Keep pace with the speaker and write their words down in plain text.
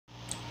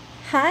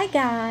Hi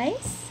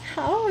guys,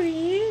 how are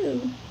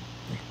you?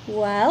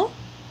 Well,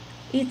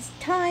 it's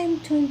time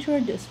to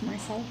introduce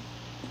myself.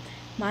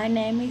 My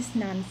name is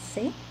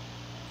Nancy.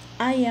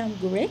 I am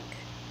Greek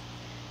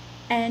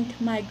and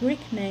my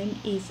Greek name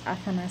is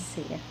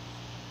Athanasia.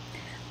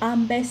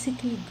 I'm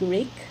basically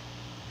Greek.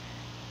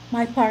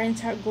 My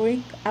parents are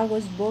Greek. I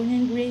was born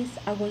in Greece.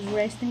 I was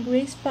raised in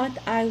Greece, but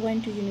I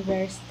went to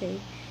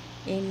university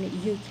in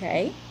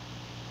UK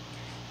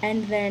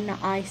and then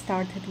I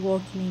started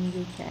working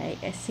in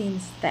UK.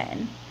 Since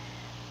then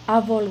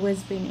I've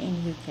always been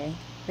in UK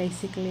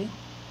basically.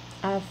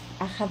 I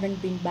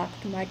haven't been back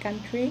to my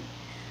country.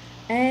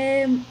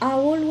 I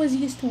always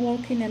used to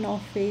work in an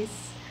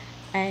office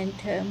and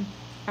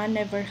I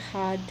never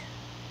had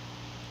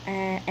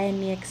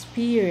any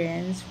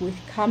experience with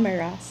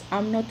cameras.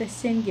 I'm not a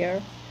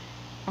singer,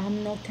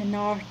 I'm not an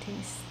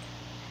artist.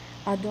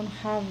 I don't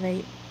have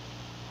a,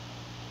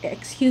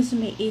 excuse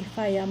me if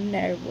I am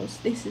nervous.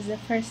 This is the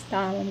first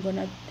time I'm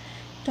gonna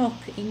talk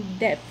in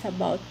depth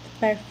about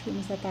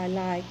perfumes that I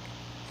like.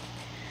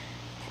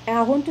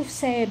 I want to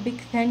say a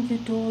big thank you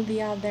to all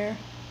the other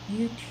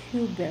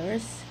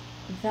YouTubers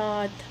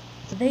that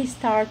they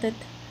started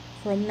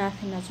from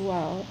nothing as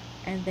well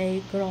and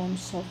they grown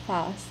so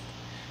fast,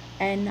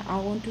 and I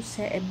want to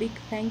say a big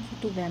thank you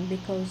to them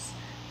because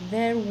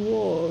their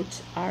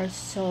words are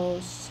so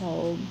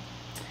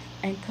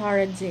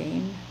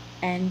encouraging,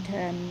 and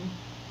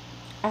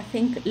I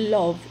think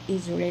love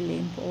is really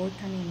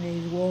important in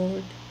this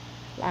world.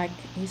 Like,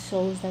 it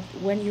shows that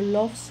when you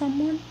love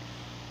someone,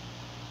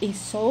 it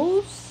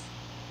shows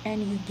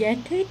and you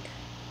get it,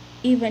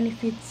 even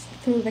if it's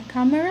through the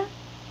camera.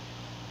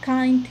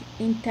 Kind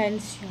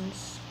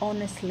intentions,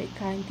 honestly,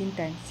 kind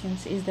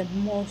intentions is the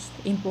most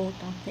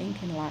important thing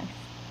in life.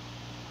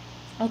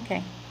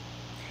 Okay,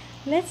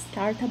 let's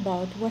start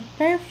about what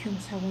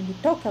perfumes I want to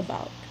talk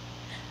about.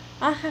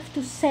 I have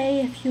to say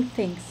a few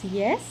things.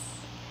 Yes,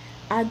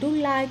 I do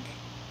like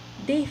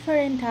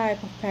different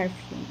type of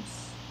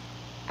perfumes.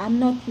 I'm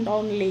not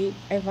only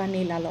a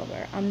vanilla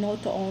lover, I'm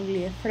not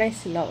only a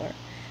fresh lover,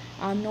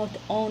 I'm not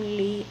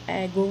only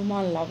a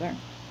gourmand lover.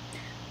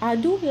 I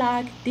do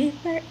like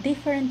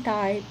different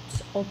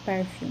types of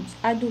perfumes.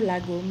 I do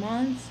like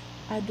gourmands,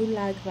 I do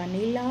like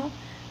vanilla,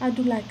 I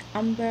do like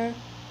amber,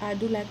 I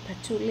do like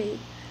patchouli,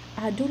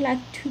 I do like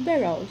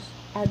tuberose,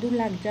 I do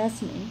like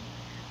jasmine,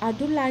 I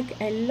do like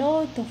a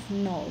lot of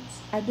notes,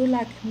 I do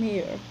like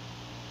myrrh.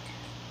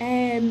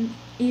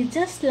 It's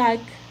just like,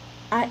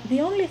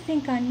 the only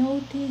thing I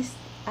noticed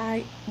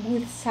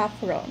with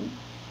saffron,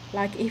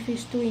 like if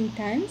it's too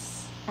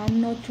intense,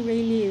 I'm not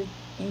really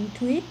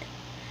into it.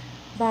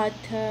 But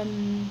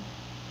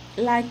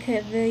like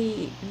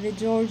the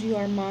Giorgio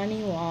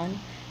Armani one,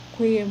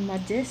 Queer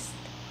Majest,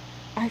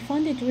 I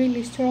found it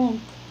really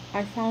strong.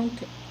 I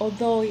found,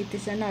 although it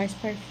is a nice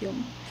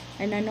perfume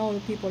and I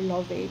know people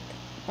love it,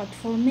 but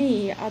for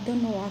me, I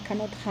don't know, I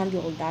cannot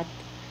handle that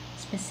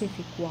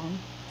specific one.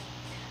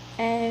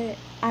 I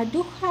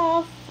do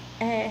have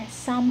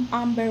some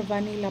amber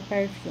vanilla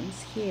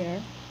perfumes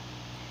here,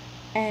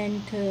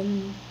 and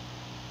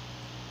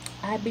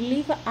I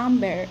believe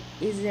amber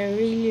is a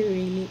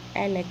really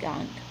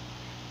elegant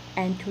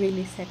and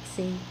really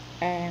sexy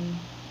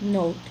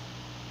note,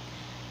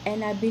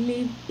 and I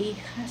believe it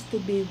has to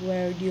be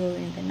worn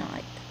during the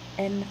night.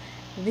 And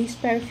these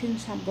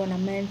perfumes I'm gonna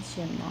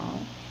mention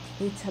now,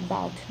 it's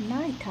about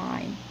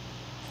nighttime.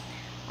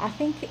 I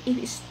think it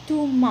is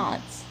too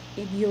much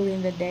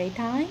during the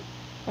daytime,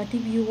 but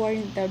if you wear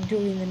it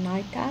during the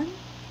nighttime,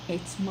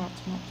 it's much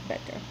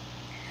better.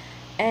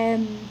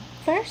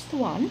 First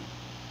one,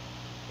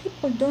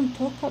 people don't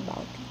talk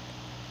about it.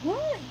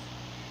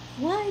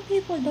 Why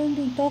people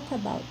don't talk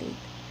about it?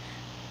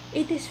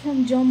 It is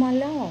from Jo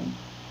Malone,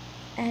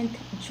 and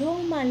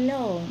Jo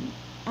Malone,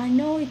 I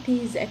know it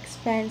is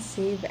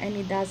expensive and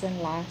it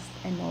doesn't last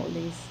and all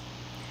this,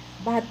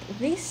 but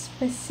this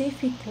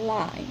specific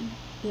line,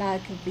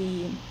 like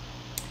the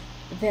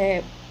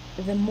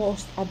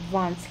most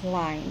advanced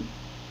line,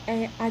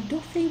 I do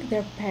think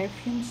their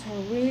perfumes are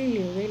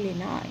really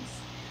nice,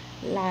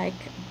 like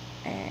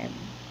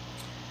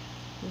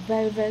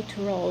velvet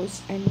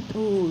rose and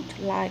oud,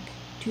 like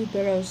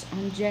tuberose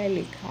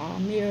angelica,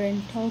 myrrh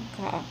and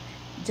tonka,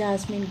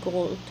 jasmine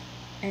gold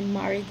and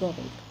marigold.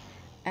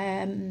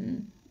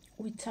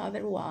 Which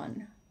other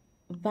one?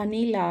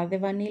 Vanilla, the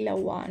vanilla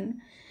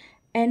one.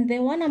 And the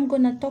one I'm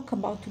gonna talk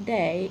about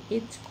today,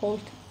 it's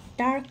called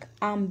dark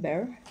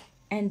amber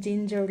and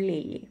ginger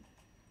lily.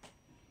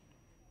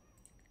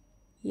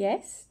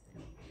 Yes,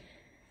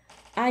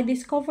 I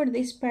discovered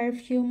this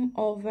perfume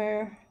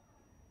over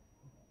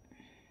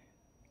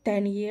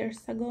 10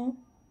 years ago,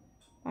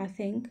 I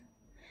think.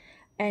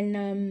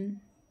 And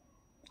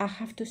I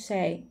have to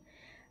say,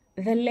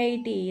 the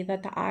lady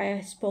that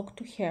I spoke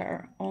to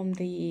her on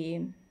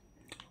the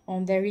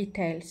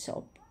retail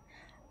shop,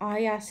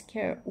 I asked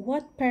her,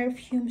 what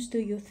perfumes do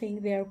you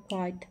think they are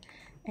quite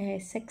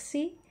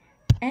sexy?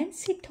 And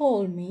she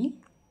told me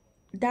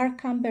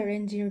dark amber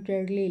and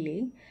ginger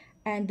lily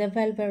and the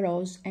velvet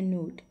rose and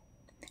nude.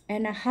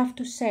 And I have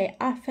to say,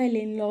 I fell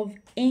in love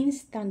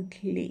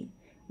instantly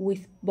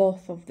with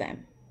both of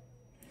them.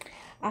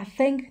 I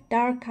think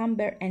dark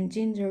amber and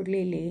ginger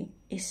lily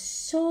is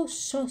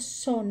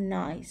so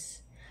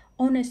nice.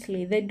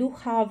 Honestly, they do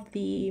have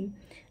the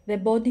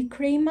body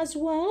cream as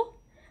well.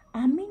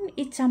 I mean,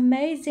 it's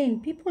amazing.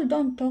 People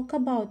don't talk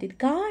about it.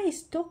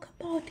 Guys, talk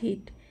about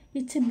it.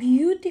 It's a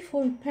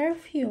beautiful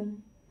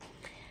perfume.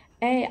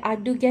 I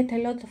do get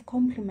a lot of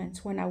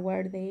compliments when I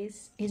wear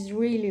this. It's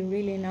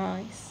really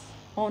nice,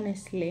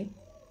 honestly.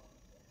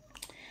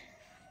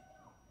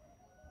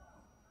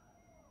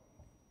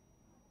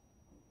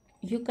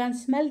 You can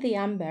smell the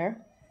amber.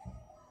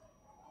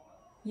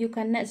 You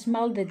can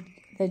smell the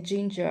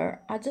ginger.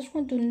 I just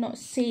want to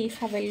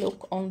have a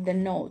look on the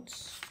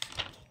notes.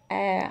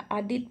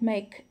 I did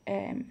make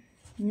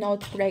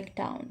note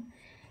breakdown.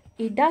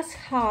 It does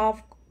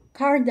have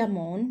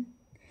cardamom.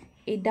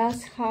 It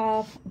does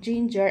have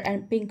ginger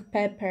and pink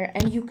pepper,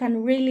 and you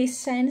can really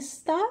sense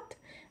that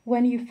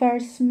when you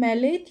first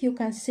smell it. You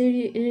can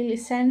really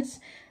sense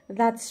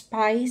that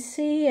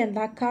spicy and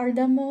that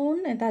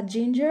cardamom and that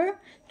ginger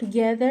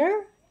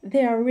together.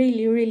 They are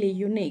really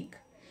unique.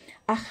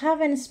 I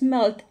haven't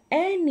smelled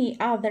any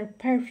other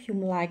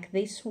perfume like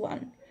this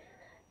one,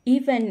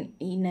 even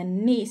in a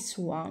nice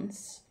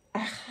ones.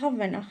 I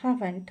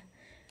haven't.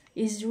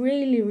 It's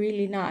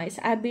really nice.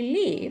 I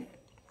believe,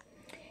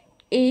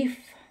 if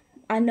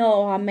I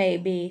know I may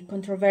be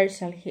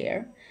controversial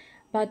here,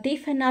 but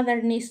if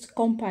another niche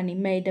company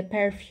made a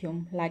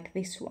perfume like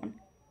this one,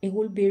 it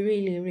will be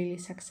really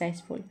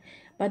successful.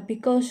 But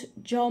because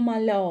Jo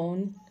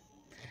Malone,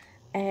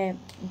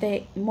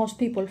 most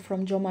people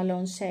from Jo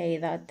Malone say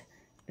that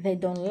they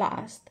don't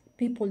last,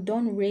 people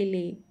don't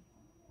really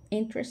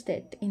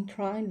interested in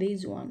trying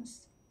these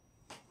ones.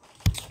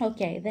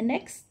 Okay, the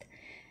next,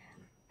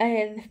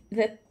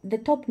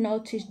 the top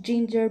notes is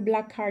ginger,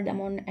 black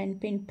cardamom,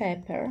 and pink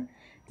pepper.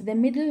 The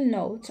middle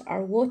notes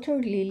are water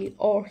lily,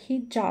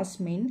 orchid,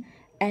 jasmine,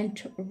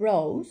 and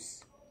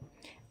rose.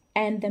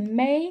 And the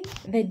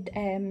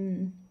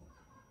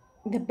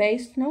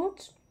base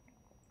notes,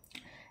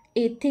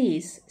 it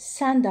is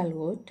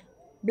sandalwood,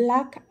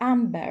 black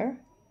amber,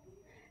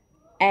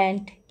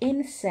 and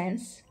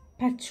incense,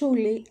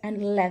 patchouli,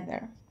 and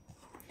leather.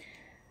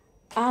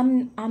 I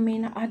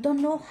mean, I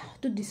don't know how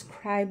to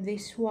describe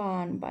this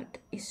one, but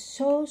it's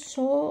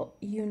so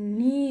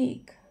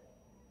unique.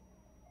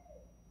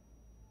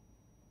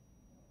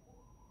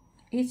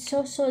 It's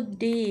so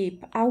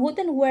deep. I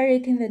wouldn't wear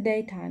it in the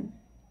daytime.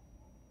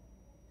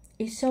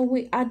 It's so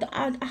weird.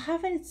 I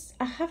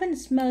haven't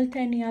smelled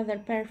any other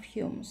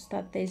perfumes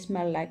that they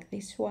smell like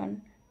this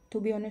one, to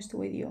be honest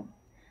with you.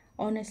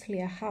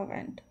 Honestly, I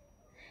haven't.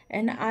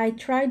 And I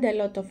tried a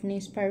lot of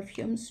niche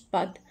perfumes,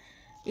 but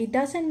it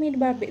doesn't mean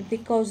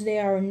because they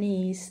are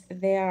niche,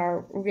 they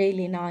are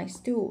really nice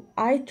too.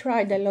 I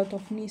tried a lot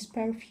of niche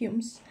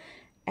perfumes,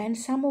 and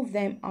some of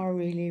them are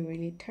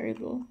really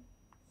terrible.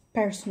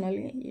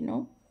 Personally, you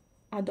know,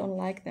 I don't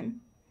like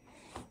them.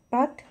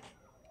 But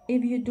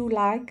if you do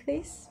like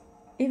this,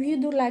 if you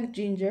do like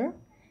ginger,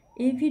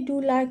 if you do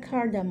like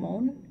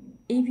cardamom,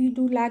 if you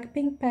do like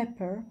pink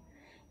pepper,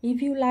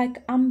 if you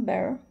like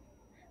amber,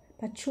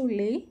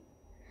 patchouli,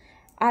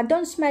 I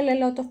don't smell a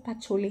lot of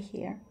patchouli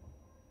here.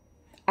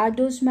 I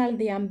do smell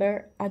the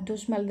amber, I do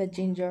smell the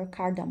ginger,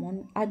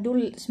 cardamom. I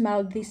do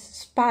smell this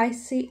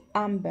spicy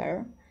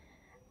amber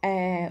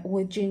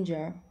with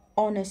ginger.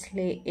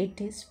 Honestly,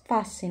 it is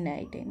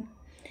fascinating.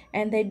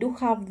 And they do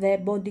have the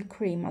body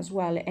cream as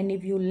well. And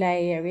if you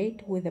layer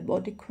it with the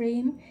body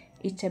cream,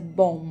 it's a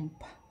bomb.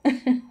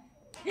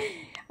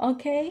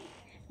 Okay,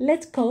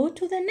 let's go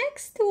to the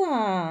next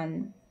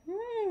one.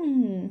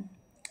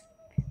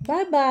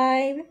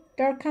 Bye-bye,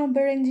 dark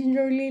amber and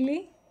ginger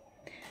lily.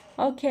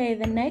 Okay,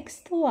 the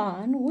next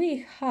one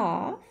we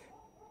have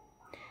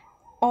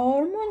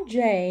Ormonde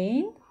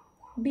Jayne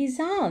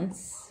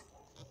Byzance.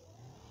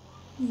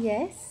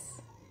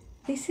 Yes,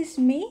 this is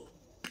me.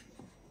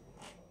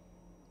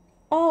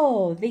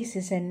 Oh, this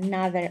is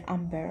another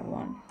amber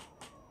one.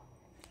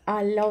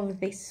 I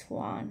love this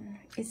one.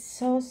 It's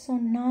so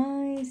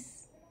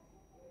nice.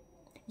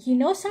 You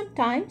know,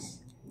 sometimes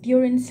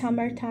during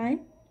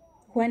summertime,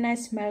 when I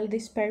smell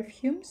these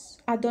perfumes,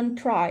 I don't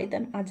try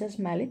them, I just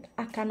smell it.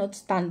 I cannot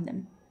stand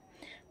them.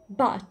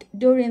 But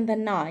during the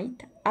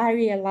night, I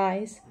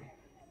realize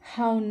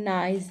how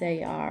nice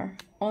they are.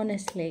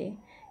 Honestly,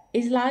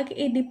 it's like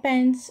it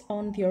depends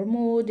on your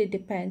mood. It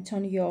depends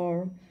on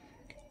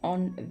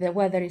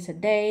whether it's a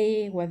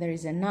day, whether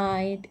it's a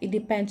night. It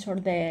depends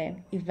on the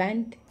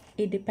event.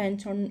 It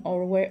depends on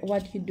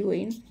what you're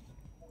doing.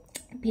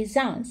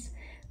 Byzance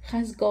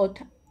has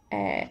got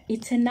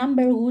it's an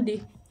amber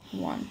woody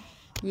one.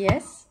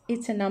 Yes,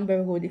 it's an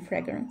amber woody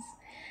fragrance,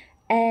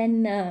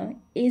 and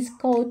it's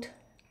got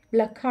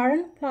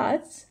blackcurrant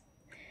buds.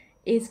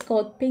 It's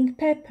got pink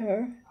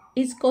pepper.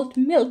 It's got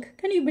milk.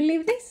 Can you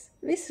believe this?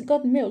 This has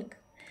got milk.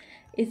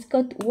 It's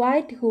got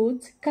white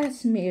goods,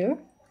 cashmere,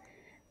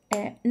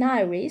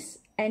 iris,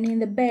 and in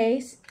the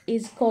base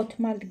it's got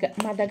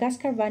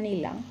Madagascar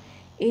vanilla.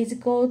 It's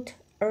got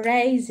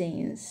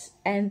raisins,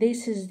 and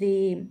this is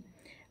the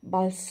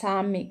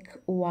balsamic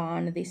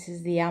one. This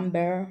is the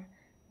amber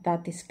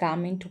that is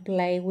coming to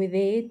play with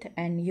it,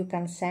 and you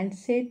can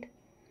sense it.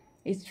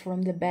 It's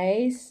from the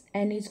base,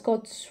 and it's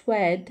got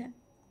suede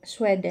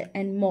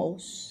and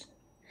moss.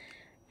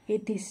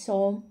 It is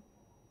so,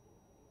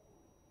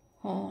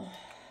 oh,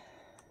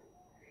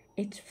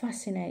 it's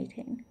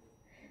fascinating.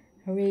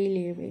 I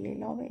really, really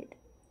love it.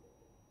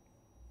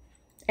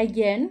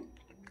 Again,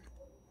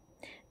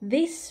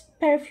 these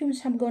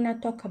perfumes I'm gonna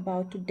talk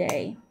about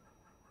today,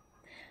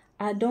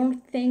 I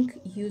don't think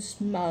you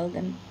smell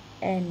them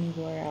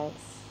anywhere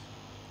else.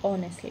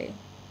 Honestly,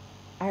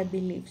 I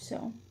believe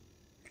so.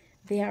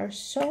 They are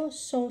so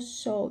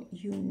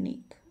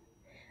unique.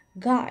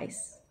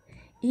 Guys,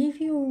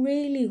 if you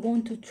really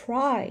want to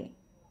try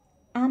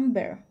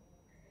amber,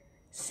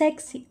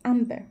 sexy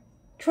amber,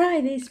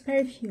 try these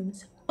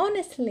perfumes.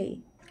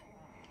 Honestly.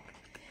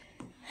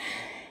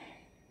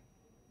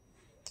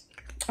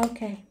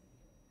 Okay.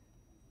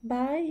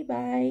 Bye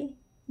bye,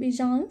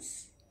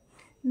 Byzance.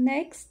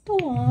 Next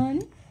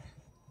one,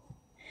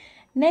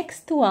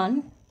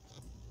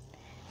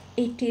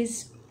 it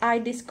is, I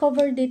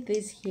discovered it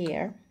this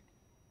year.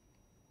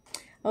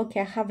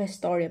 Okay, I have a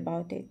story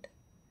about it.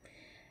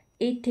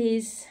 It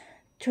is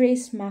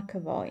Trish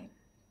McEvoy,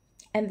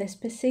 and the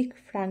specific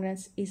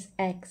fragrance is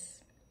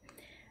X.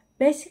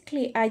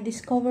 Basically, I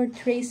discovered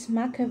Trish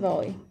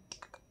McEvoy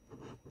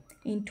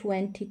in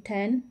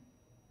 2010,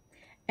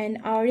 and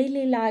I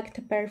really liked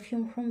the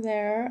perfume from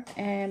there,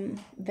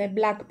 the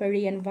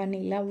blackberry and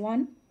vanilla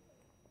one.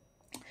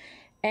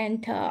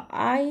 And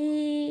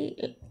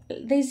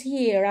this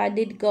year I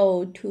did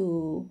go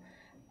to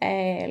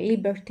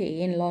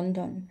Liberty in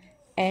London,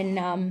 and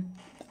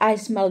I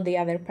smelled the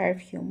other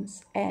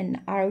perfumes, and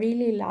I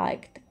really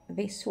liked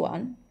this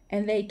one.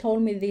 And they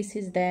told me this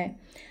is the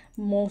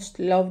most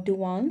loved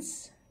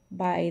ones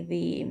by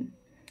the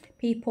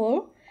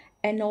people.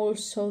 And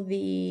also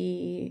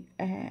the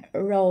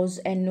rose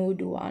and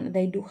nude one.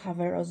 They do have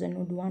a rose and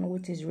nude one,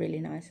 which is really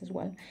nice as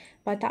well.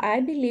 But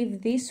I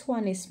believe this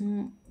one is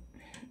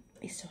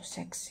so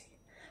sexy.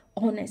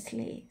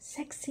 Honestly,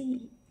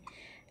 sexy.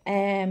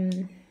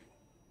 My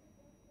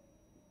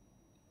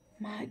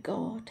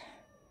God.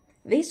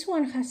 This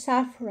one has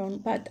saffron,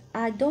 but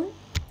I don't...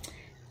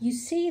 You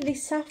see, the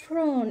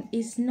saffron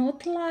is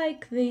not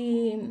like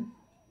the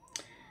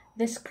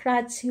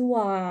scratchy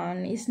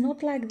one. It's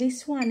not like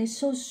this one. It's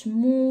so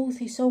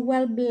smooth, it's so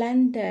well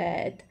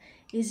blended.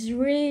 It's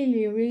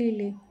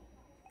really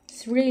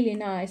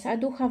nice. I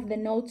do have the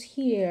notes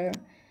here.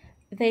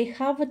 They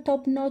have a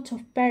top notes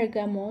of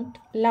bergamot,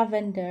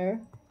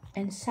 lavender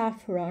and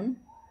saffron,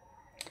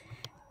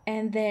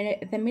 and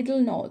the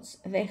middle notes,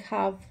 they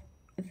have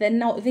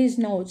these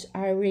notes,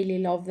 I really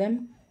love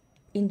them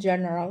in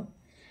general: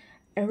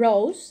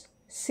 rose,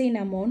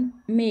 cinnamon,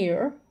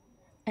 myrrh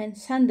and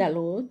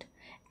sandalwood.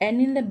 And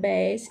in the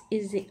base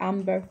is the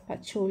amber,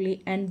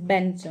 patchouli and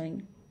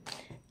benzoin.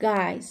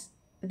 Guys,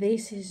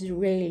 this is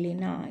really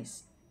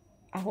nice.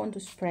 I want to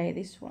spray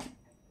this one.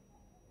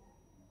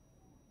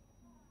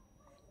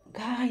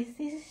 Guys,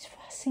 this is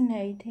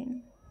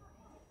fascinating.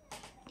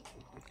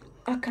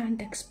 I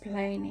can't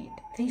explain it.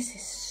 This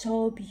is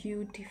so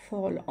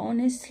beautiful.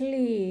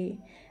 Honestly,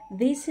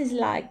 this is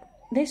like,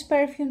 these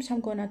perfumes I'm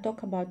gonna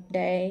talk about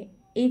today,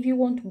 if you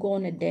want to go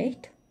on a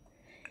date,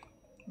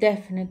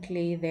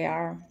 definitely they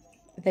are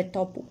the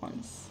top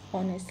ones.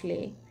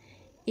 Honestly,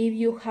 if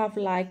you have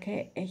like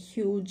a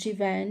huge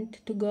event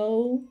to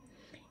go,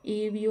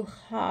 if you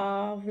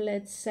have,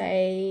 let's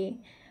say,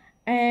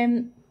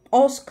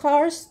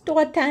 Oscars to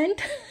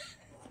attend,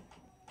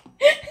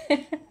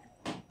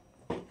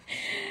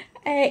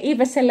 if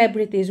a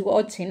celebrity is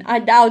watching, I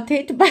doubt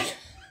it, but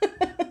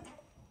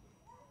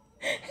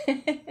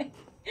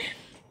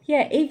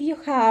yeah, if you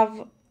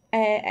have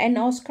an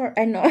Oscar,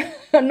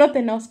 not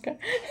an Oscar,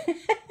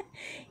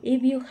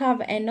 if you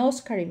have an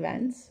Oscar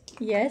event,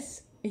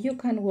 yes, you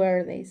can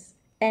wear this,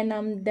 and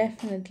I'm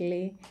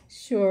definitely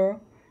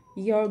sure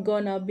you're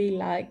gonna be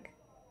like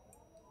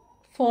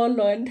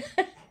followed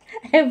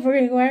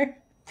everywhere.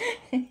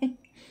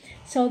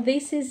 So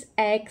this is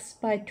X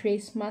by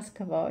Trish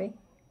McEvoy.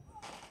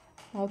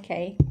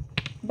 Okay,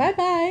 bye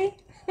bye.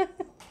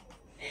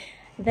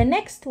 The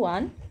next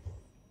one,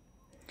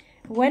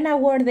 when I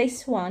wore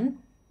this one,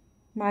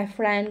 my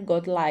friend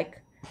got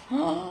like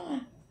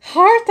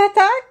heart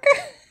attack.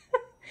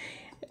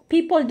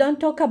 People don't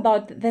talk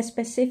about the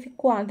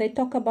specific one. They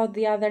talk about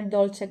the other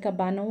Dolce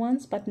Gabbana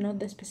ones, but not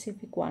the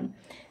specific one.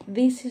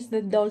 This is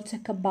the Dolce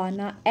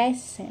Gabbana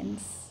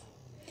Essence.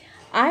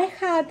 I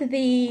had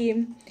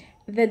the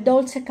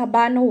Dolce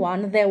Gabbana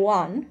one, the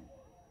one,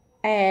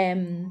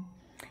 and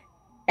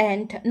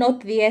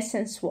not the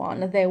Essence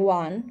one, the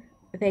one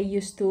they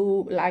used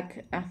to,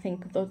 like, I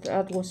think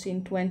that was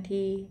in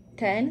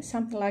 2010,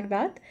 something like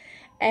that.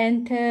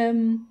 And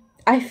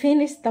I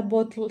finished the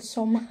bottle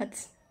so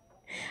much.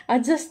 I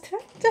just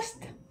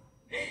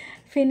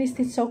finished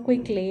it so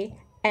quickly,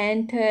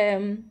 and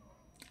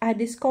I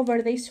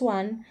discovered this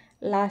one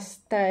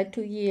last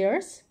 2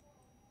 years,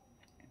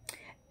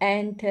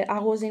 and I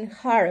was in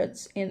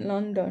Harrods in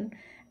London,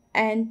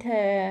 and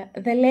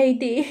the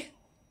lady,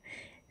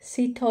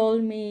 she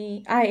told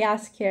me, I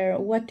asked her,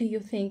 what do you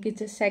think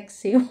is a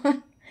sexy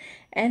one?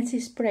 And she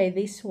sprayed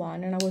this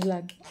one, and I was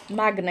like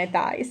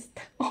magnetized,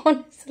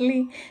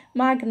 honestly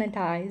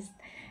magnetized.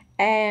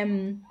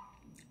 And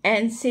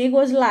she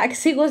was like,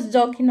 she was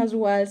joking as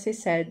well. She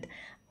said,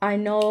 I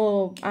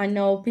know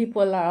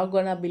people are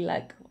gonna be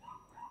like,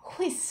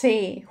 who is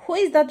she? Who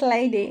is that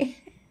lady?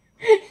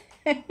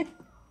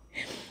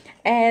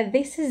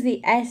 This is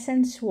the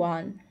Essence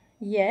one.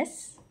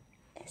 Yes,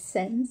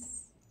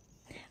 Essence.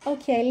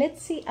 Okay,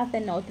 let's see at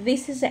the note.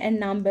 This is a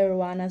number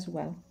one as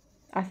well.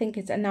 I think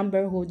it's a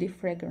number woody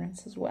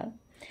fragrance as well.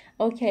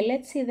 Okay,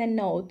 let's see the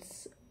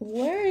notes.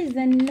 Where is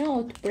the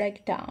note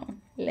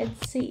breakdown?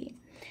 Let's see.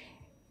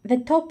 The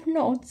top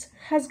notes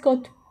has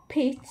got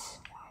peach,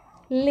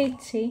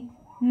 lychee,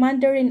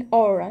 mandarin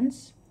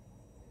orange,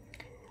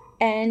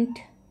 and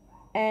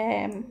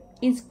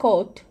it's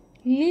got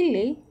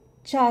lily,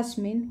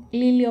 jasmine,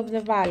 lily of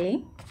the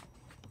valley,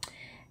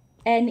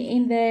 and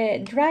in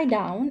the dry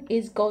down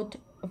it's got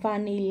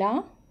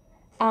vanilla,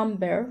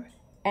 amber,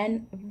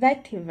 and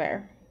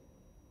vetiver.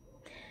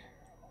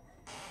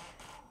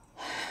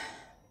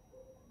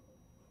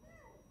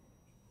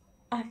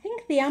 I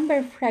think the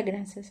amber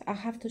fragrances, I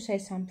have to say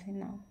something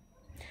now.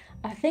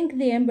 I think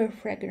the amber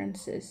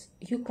fragrances,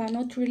 you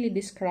cannot really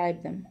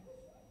describe them.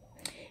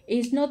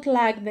 It's not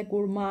like the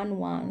gourmand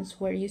ones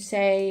where you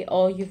say,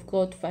 oh, you've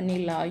got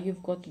vanilla,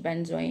 you've got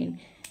benzoin,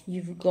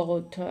 you've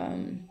got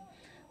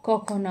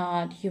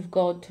coconut, you've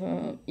got,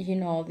 you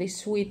know, these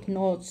sweet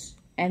notes,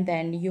 and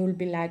then you'll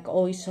be like,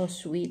 oh, it's so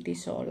sweet,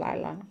 it's so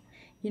la.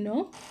 You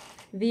know?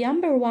 The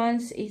amber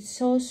ones is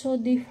so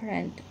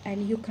different,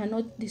 and you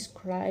cannot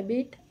describe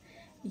it.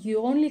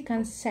 You only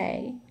can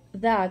say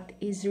that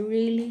is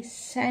really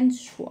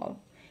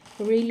sensual,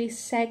 really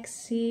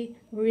sexy,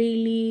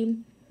 really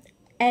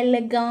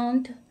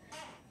elegant,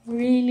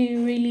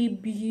 really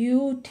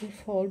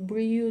beautiful.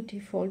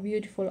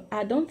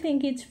 I don't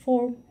think it's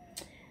for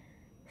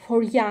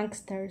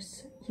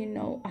youngsters, you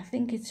know. I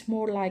think it's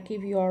more like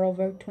if you are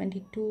over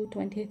 22,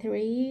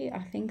 23,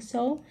 I think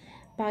so.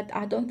 But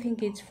I don't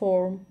think it's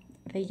for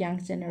the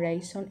young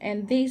generation.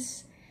 And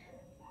this,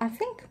 I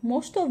think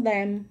most of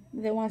them,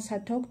 the ones I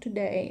talked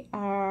today,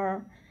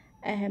 are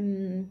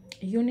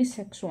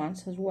unisex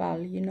ones as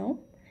well, you know.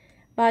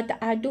 But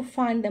I do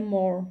find them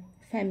more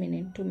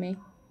feminine to me.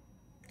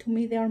 To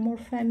me, they are more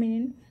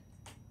feminine.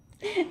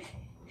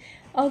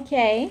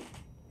 Okay,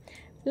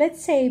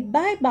 let's say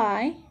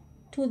bye-bye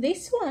to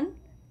this one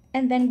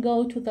and then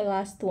go to the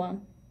last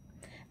one.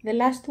 The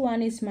last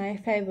one is my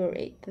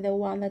favorite, the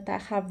one that I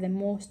have the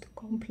most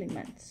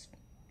compliments.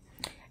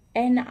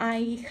 And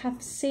I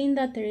have seen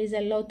that there is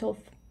a lot of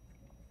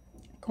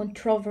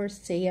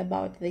controversy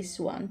about this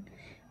one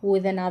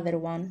with another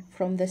one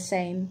from the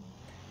same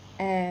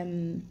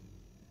brand.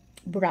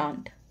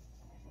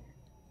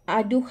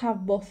 I do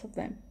have both of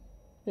them.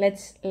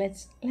 Let's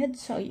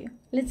show you.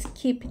 Let's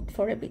keep it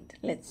for a bit.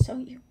 Let's show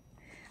you.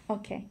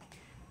 Okay.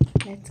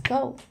 Let's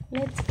go.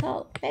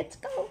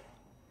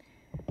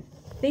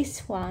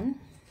 This one,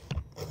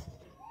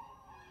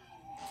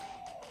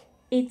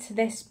 it's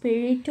the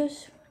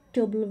Spiriteuese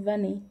Double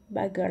Vanille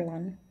by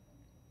Guerlain.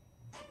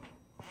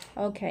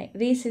 Okay,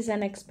 this is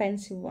an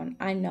expensive one.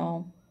 I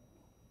know.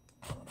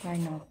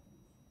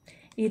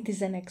 It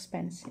is an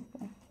expensive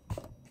one.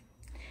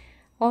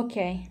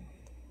 Okay.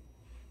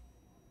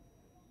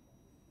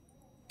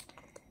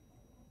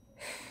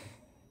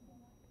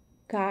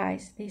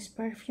 Guys, this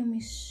perfume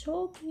is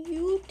so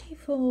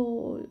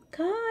beautiful.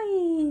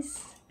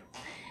 Guys,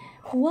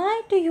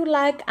 why do you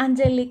like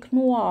Angelique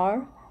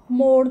Noir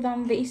more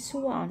than this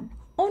one?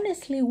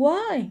 Honestly,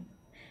 why?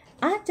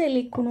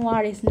 Angelique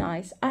Noir is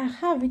nice. I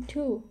have it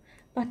too.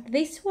 But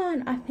this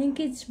one, I think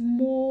it's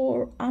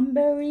more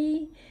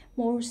ambery,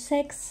 more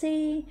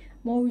sexy,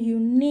 more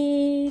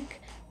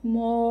unique,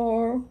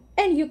 more...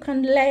 And you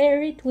can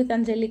layer it with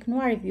Angelique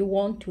Noir if you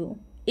want to.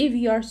 If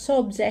you are so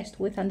obsessed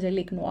with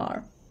Angelique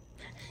Noir.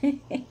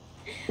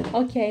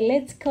 Okay,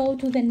 let's go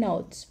to the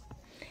notes.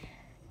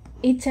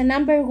 It's an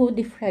amber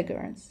woody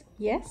fragrance,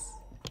 yes?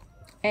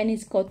 And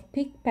it's got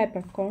pink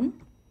peppercorn,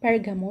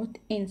 bergamot,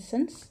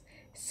 incense,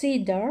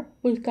 cedar,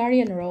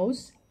 Bulgarian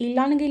rose,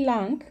 ylang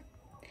ylang,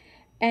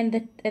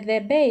 and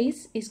the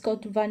base is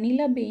got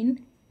vanilla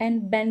bean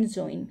and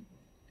benzoin.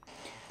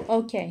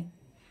 Okay,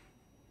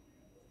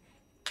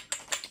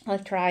 I'll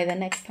try the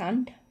next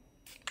hand.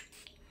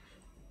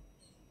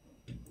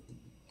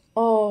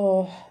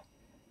 Oh,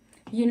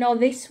 you know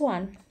this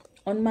one?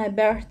 On my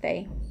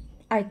birthday,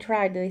 I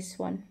tried this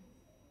one.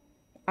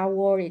 I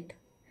wore it.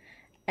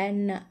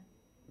 And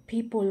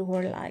people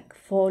were like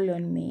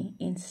following me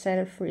in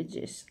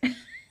Selfridges.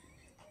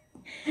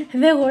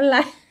 They were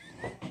like...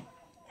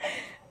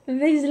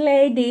 This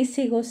lady,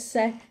 she was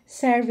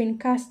serving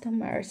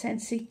customers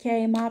and she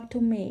came up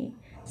to me.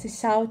 She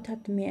shouted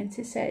at me and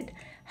she said,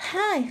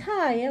 hi.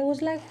 I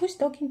was like, who's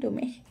talking to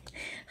me?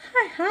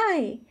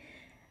 Hi.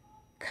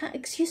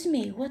 Excuse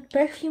me, what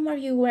perfume are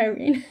you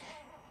wearing?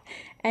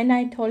 And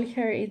I told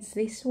her it's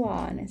this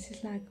one, and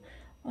she's like,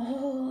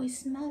 oh, it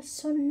smells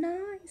so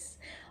nice.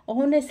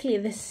 Honestly,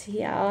 the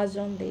sillage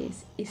on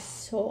this is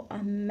so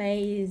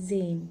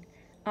amazing.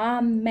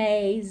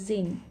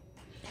 Amazing.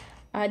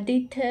 I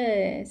did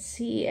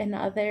see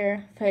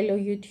another fellow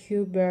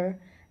YouTuber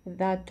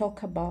that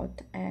talk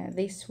about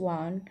this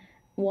one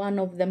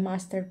of the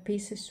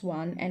masterpieces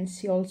one, and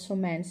she also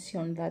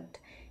mentioned that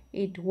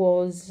it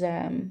was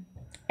an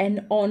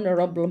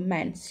honorable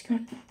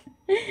mention.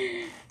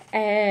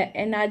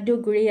 And I do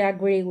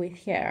agree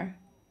with her.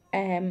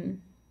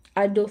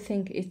 I do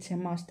think it's a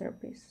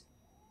masterpiece.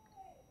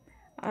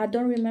 I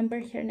don't remember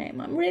her name.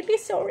 I'm really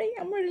sorry.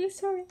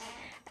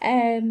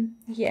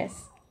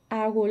 Yes,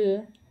 I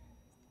will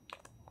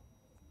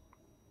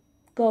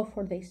go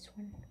for this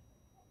one.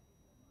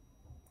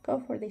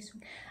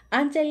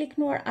 Angelique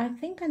Noir. I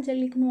think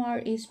Angelique Noir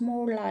is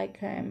more like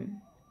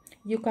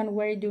you can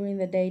wear it during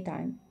the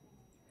daytime.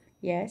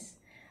 Yes,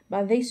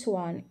 but this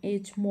one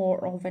is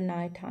more of a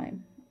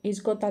nighttime. It's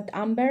got that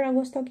amber I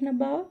was talking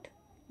about.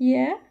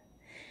 Yeah.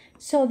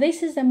 So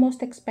this is the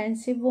most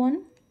expensive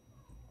one.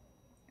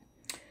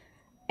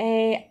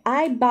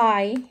 I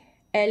buy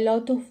a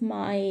lot of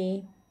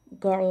my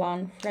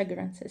Guerlain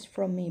fragrances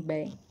from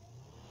eBay.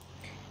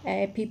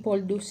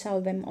 People do sell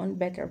them on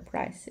better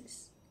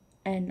prices,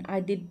 and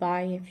I did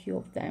buy a few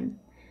of them.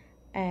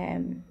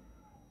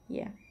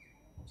 Yeah,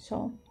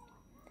 so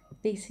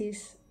this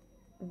is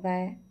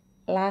the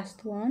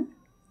last one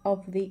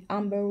of the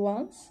amber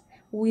ones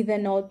with a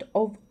note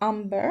of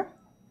amber,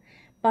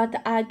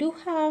 but I do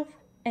have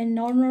an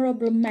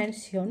honorable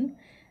mention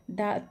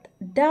that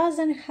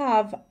doesn't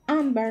have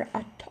amber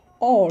at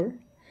all,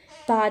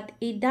 but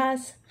it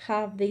does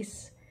have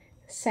this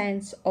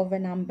sense of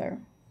an amber.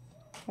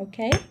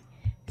 Okay,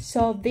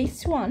 so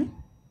this one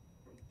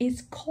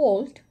is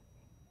called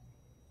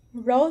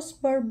Rose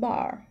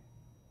Barbare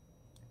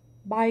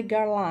by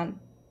Guerlain.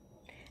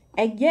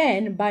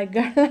 Again by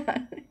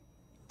Guerlain.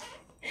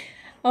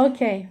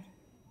 Okay,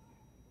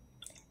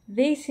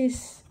 this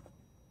is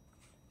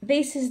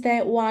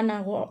the one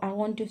I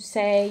want to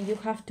say you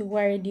have to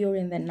wear it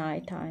during the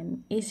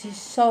nighttime. This is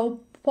so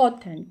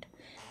potent.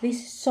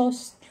 This is so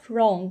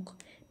strong.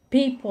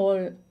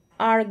 People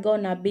are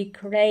gonna be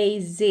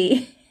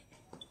crazy.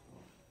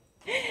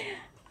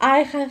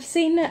 I have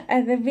seen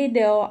the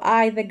video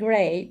I the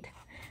Great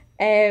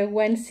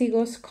when she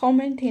was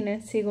commenting,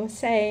 and she was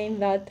saying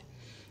that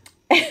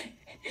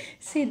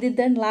she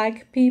didn't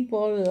like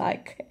people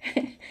like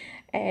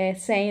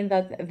saying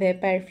that the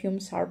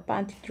perfumes are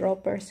panty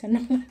droppers and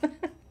all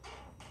that.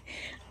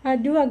 I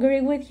do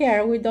agree with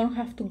her. We don't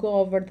have to go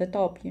over the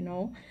top, you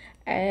know.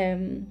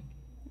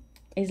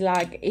 It's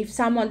like if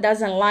someone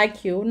doesn't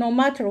like you, no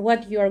matter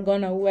what you are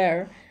gonna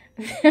wear,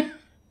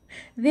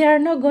 they are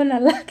not gonna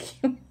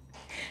like you.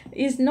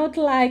 It's not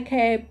like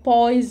a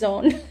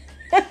poison.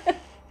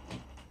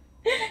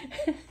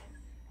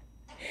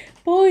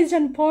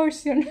 Poison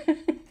portion.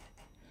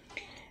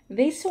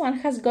 This one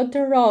has got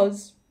a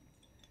rose.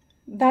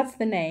 That's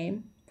the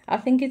name. I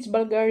think it's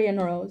Bulgarian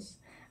rose.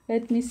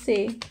 Let me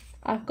see.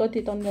 I've got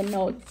it on the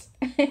notes.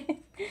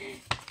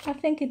 I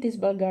think it is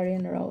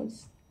Bulgarian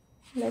rose.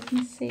 Let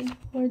me see.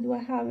 Where do I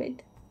have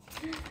it?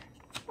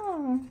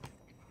 Oh.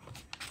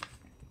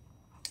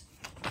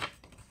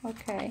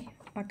 Okay,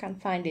 I can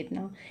find it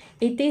now.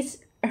 It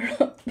is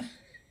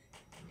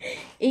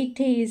it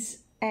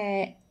is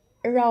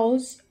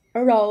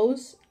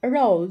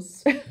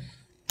rose.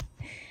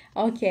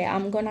 Okay,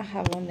 I'm gonna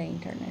have on the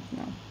internet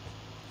now,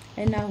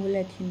 and I will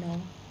let you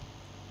know.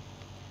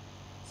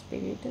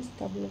 Spiriteuese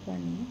double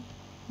vanille.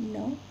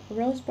 No,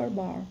 Rose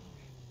Barbare.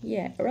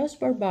 Yeah, Rose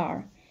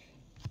Barbare.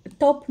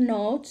 Top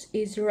notes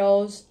is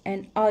rose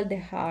and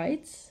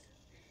aldehydes.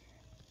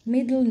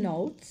 Middle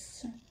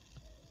notes.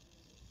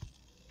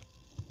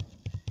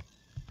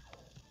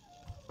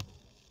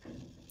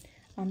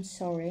 I'm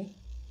sorry,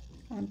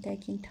 I'm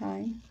taking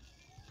time.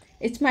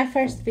 It's my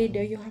first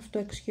video, you have to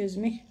excuse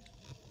me.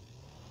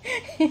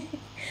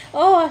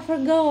 Oh, I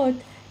forgot.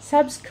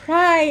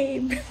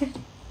 Subscribe.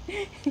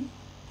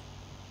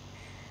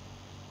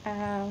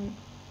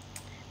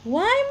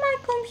 Why my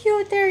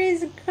computer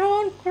is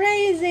gone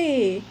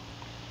crazy?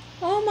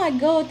 Oh my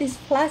god, it's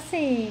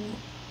flashing.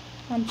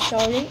 I'm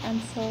sorry.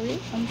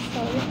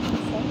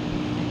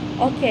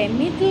 Okay,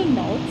 middle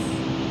notes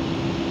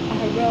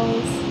are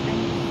rose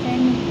and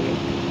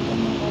fenugreek. I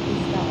don't know what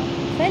is that.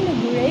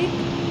 Fenugreek?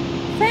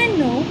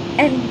 Fenu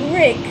and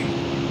Greek.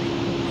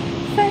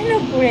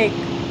 Fenugreek.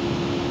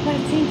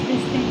 That's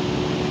interesting.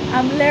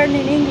 I'm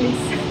learning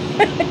English.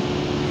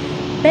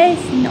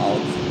 Base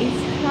notes is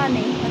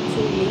honey,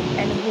 patchouli,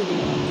 and woody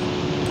notes.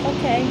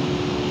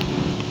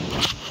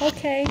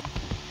 Okay.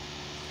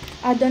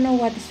 I don't know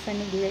what is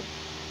fenugreek.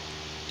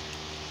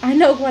 I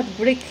know what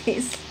Greek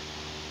is,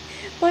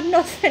 but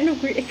not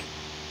fenugreek.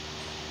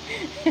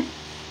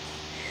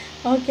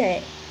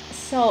 Okay,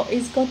 so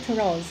it's got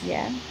rose,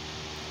 yeah?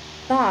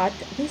 But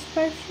this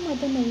perfume, I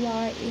don't know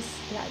why,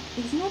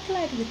 it's not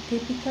like the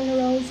typical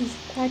rose. It's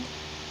quite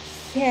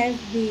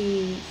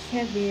heavy,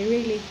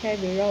 really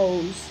heavy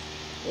rose.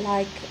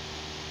 Like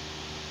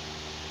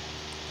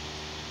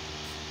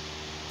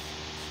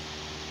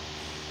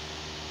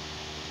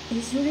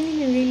It's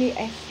really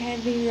a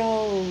heavy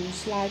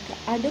rose. Like,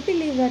 I do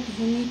believe that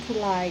you need to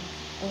like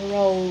a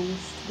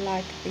rose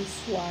like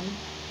this one.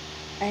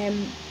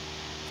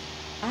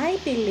 I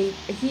believe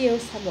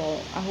years ago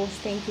I was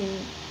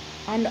thinking,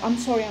 and I'm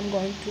sorry, I'm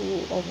going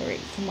too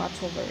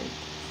much over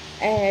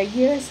it.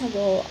 Years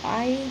ago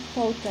I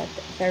thought that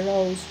the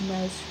rose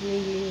smells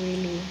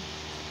really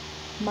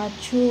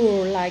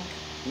mature, like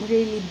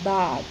really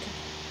bad,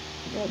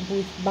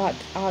 with bad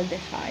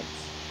aldehydes.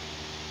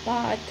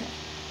 But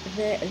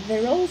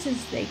the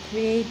roses they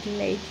create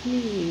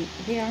lately,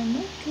 they are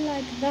not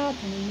like that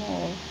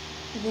anymore.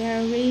 They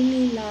are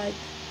really like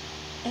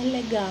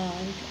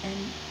elegant, and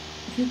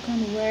you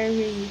can wear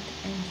it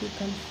and you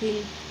can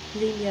feel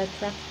really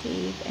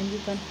attractive and you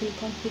can feel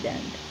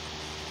confident.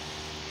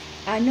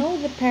 I know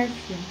the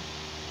perfume,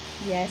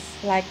 yes,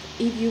 like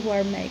if you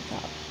wear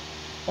makeup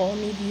or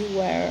if you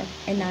wear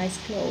a nice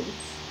clothes.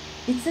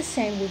 It's the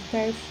same with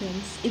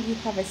perfumes. If you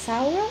have a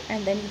shower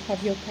and then you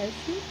have your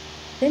perfume,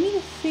 then you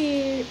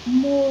feel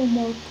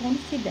more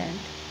confident.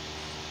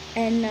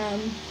 And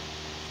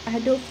I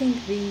do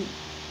think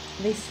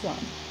this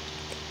one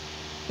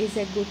is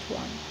a good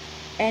one,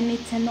 and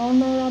it's an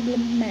honorable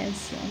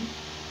mention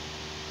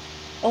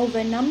of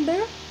a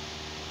number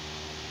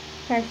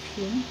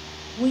perfume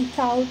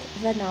without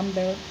the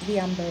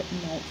amber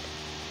note.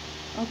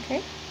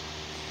 Okay,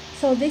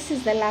 so this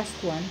is the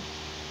last one.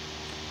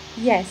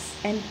 Yes,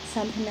 and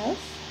something else,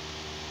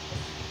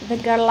 the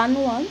Guerlain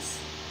ones,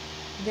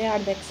 they are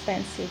the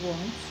expensive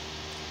ones,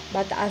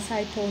 but as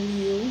I told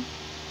you,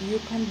 you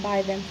can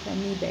buy them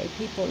from eBay.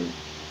 People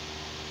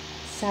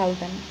sell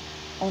them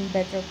on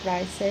better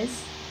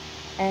prices,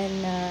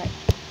 and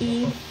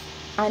if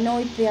I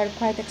know they are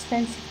quite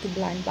expensive to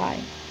blind buy,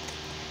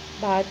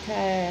 but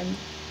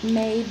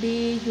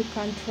maybe you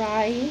can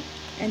try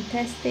and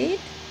test it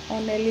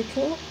on a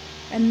little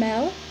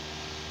ml.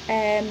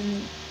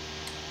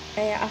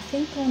 I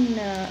think on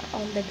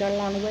the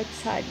Guerlain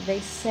website they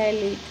sell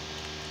it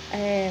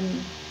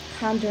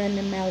 100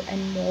 ml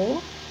and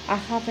more. I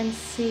haven't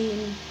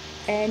seen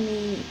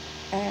any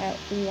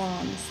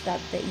ones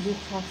that you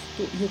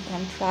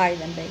can try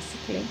them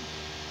basically.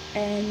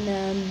 And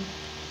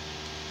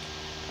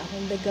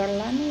on the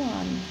Guerlain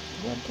one,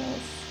 what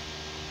else?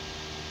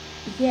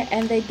 Yeah,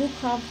 and they do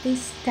have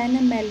these 10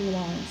 ml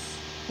ones,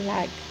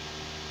 like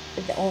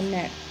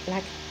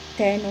like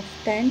 10 of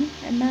 10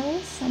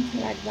 ml,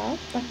 something like that,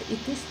 but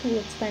it is too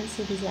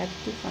expensive. It's like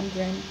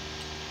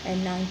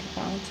 290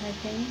 pounds, I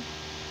think.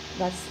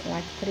 That's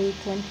like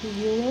 320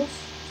 euros,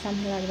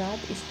 something like that.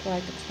 It's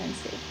quite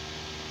expensive.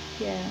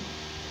 Yeah,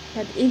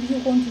 but if you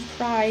want to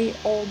try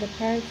all the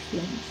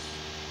perfumes,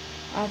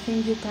 I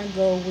think you can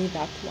go with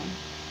that one,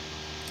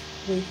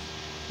 with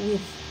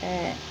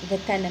the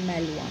 10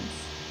 ml ones.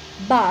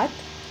 But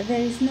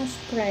there is no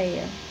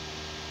sprayer,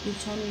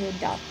 it's only a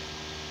dab.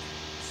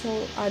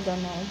 So I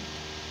don't know.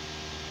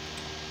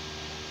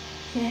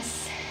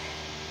 Yes,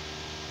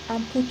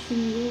 I'm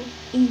putting you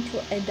into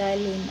a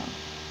dilemma.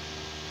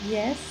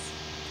 Yes,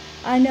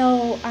 I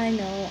know.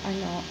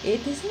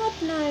 It is not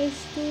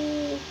nice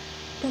to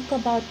talk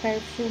about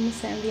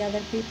perfumes and the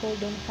other people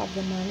don't have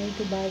the money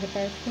to buy the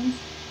perfumes,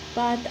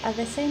 but at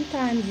the same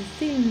time you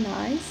feel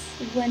nice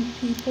when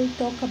people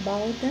talk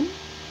about them,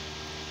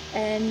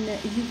 and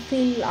you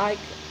feel like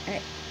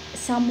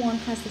someone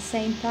has the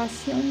same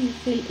passion, you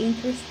feel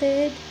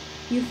interested,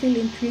 you feel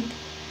intrigued.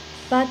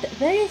 But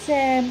there is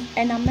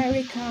an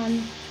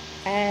American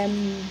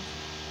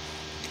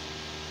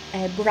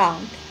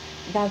brand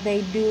that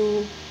they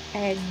do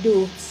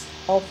dupes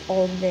of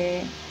all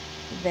the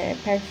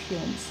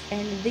perfumes,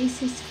 and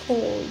this is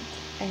called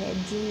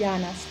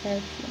Juliana's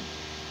perfume.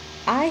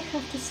 I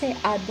have to say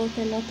I bought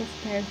a lot of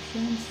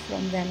perfumes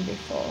from them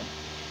before,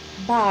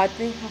 but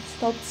they have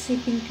stopped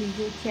shipping to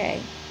UK,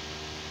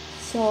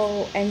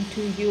 so, and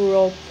to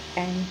Europe,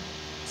 and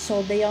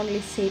so they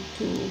only ship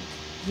to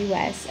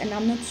US, and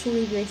I'm not sure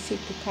if they ship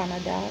to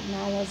Canada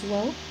now as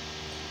well.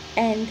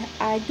 And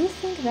I do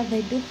think that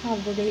they do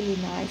have really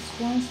nice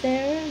ones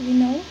there, you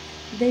know.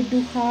 They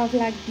do have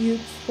like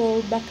dupes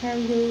for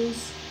Baccarat,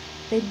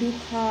 they do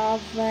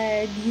have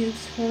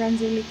dupes for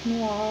Angelique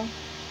Noir,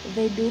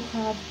 they do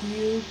have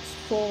dupes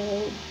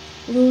for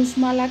Rouge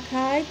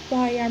Malachite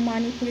by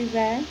Armani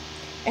Prive,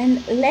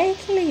 and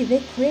lately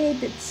they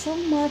created so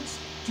much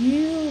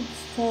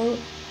dupes for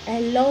a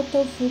lot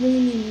of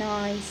really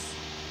nice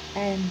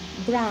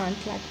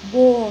brands like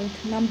Bond,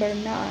 Number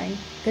 9,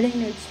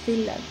 Greenwich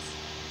Village.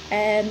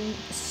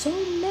 So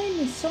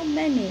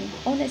many.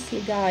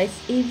 Honestly, guys,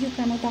 if you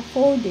cannot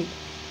afford it,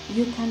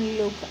 you can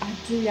look at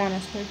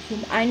Juliana's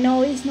perfume. I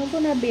know it's not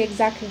gonna be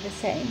exactly the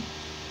same.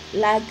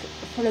 Like,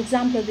 for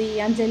example, the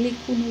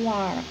Angelique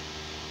Noir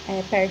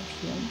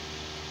perfume.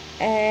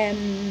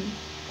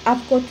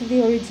 I've got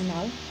the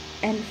original,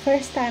 and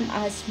first time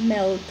I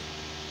smelled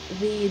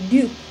the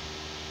dupe,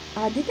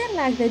 I didn't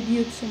like the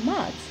dupe so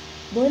much.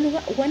 But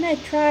when I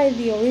tried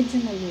the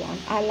original one,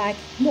 I liked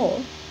it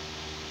more.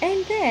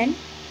 And then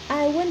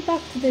I went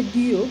back to the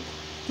dupe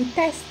to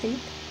test it,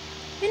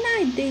 and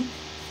I did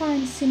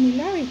find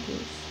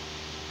similarities.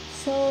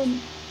 So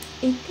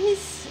it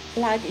is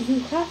like you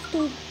have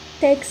to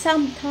take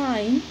some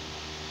time.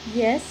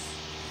 Yes,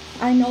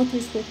 I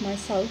noticed with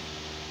myself,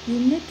 you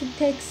need to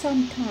take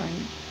some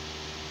time,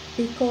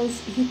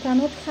 because you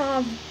cannot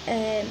have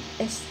a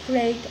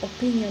straight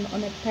opinion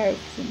on a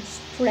perfume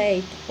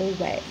straight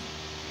away.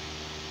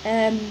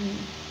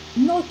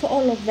 Not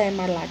all of them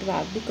are like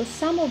that, because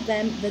some of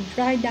them, the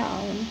dry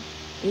down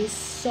is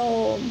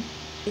so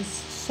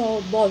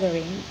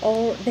bothering,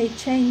 or they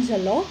change a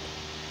lot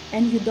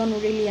and you don't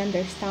really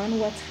understand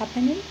what's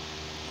happening.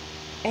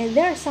 And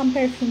there are some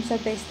perfumes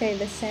that they stay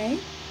the same,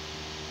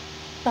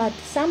 but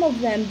some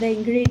of them, the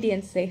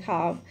ingredients they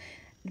have,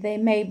 they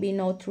may be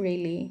not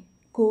really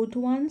good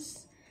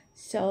ones.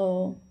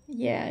 So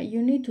yeah,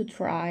 you need to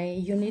try,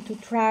 you need to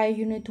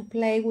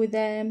play with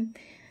them.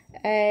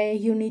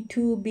 You need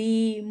to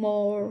be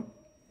more,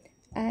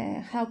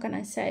 how can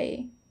I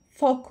say,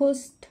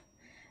 focused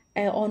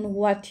on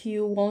what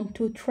you want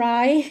to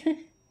try.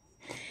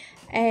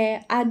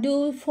 I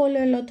do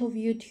follow a lot of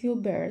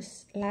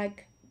YouTubers,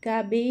 like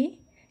Gabby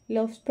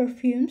loves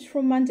perfumes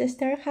from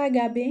Manchester. Hi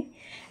Gabby.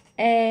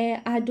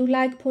 I do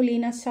like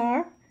Paulina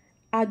Sarr.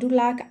 I do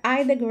like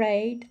I the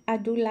Great. I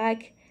do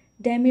like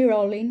Demi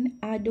Rollin.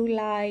 I do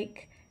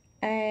like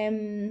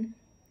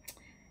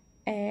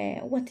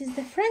what is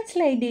the French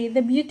lady,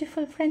 the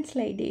beautiful French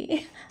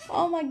lady?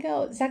 Oh my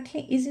god,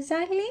 Jacqueline. Is it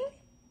Jacqueline?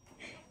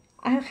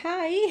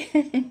 Hi.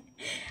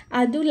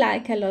 I do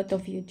like a lot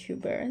of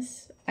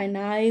YouTubers, and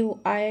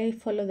I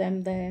follow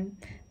them the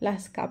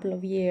last couple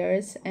of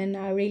years, and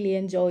I really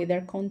enjoy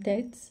their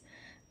contents,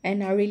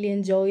 and I really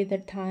enjoy their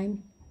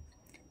time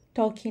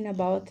talking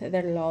about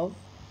their love.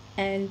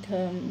 And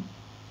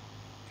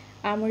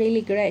I'm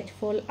really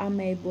grateful I'm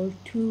able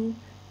to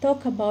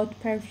talk about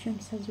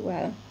perfumes as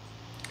well,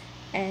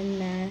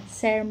 and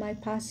share my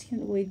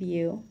passion with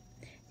you.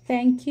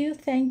 Thank you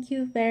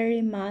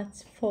very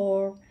much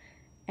for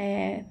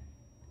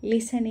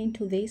listening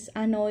to this.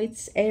 I know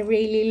it's a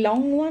really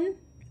long one.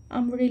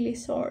 I'm really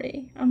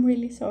sorry,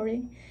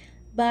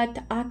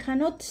 but I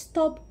cannot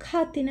stop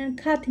cutting and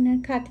cutting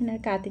and cutting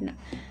and cutting.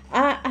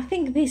 I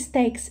think this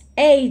takes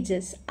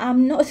ages.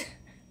 I'm not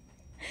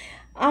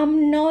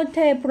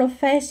a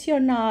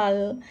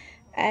professional,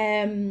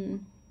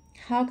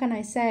 how can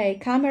I say,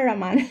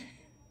 cameraman.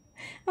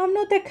 I'm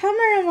not a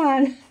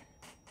cameraman.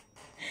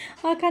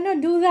 I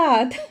cannot do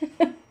that.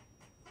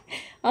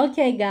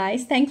 Okay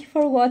guys, thank you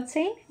for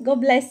watching.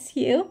 God bless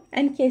you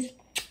and kiss.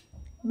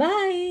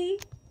 Bye.